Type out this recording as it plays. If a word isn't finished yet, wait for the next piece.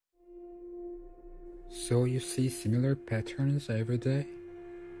So you see similar patterns every day?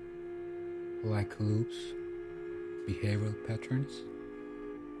 Like loops, behavioral patterns,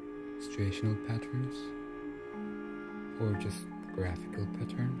 situational patterns, or just graphical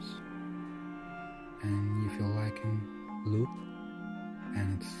patterns, and you feel like in loop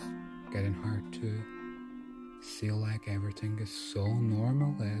and it's getting hard to see like everything is so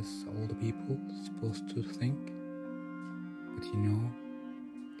normal as all the people supposed to think, but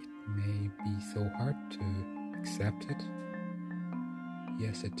it may be so hard to accept it.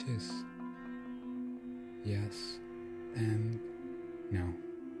 Yes, it is. Yes and no.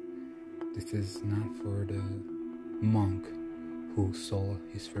 This is not for the monk who sold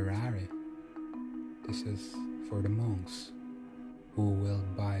his Ferrari. This is for the monks who will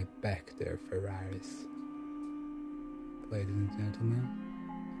buy back their Ferraris. Ladies and gentlemen,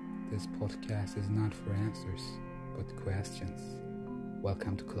 this podcast is not for answers, but questions.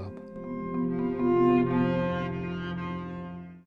 Welcome to Club.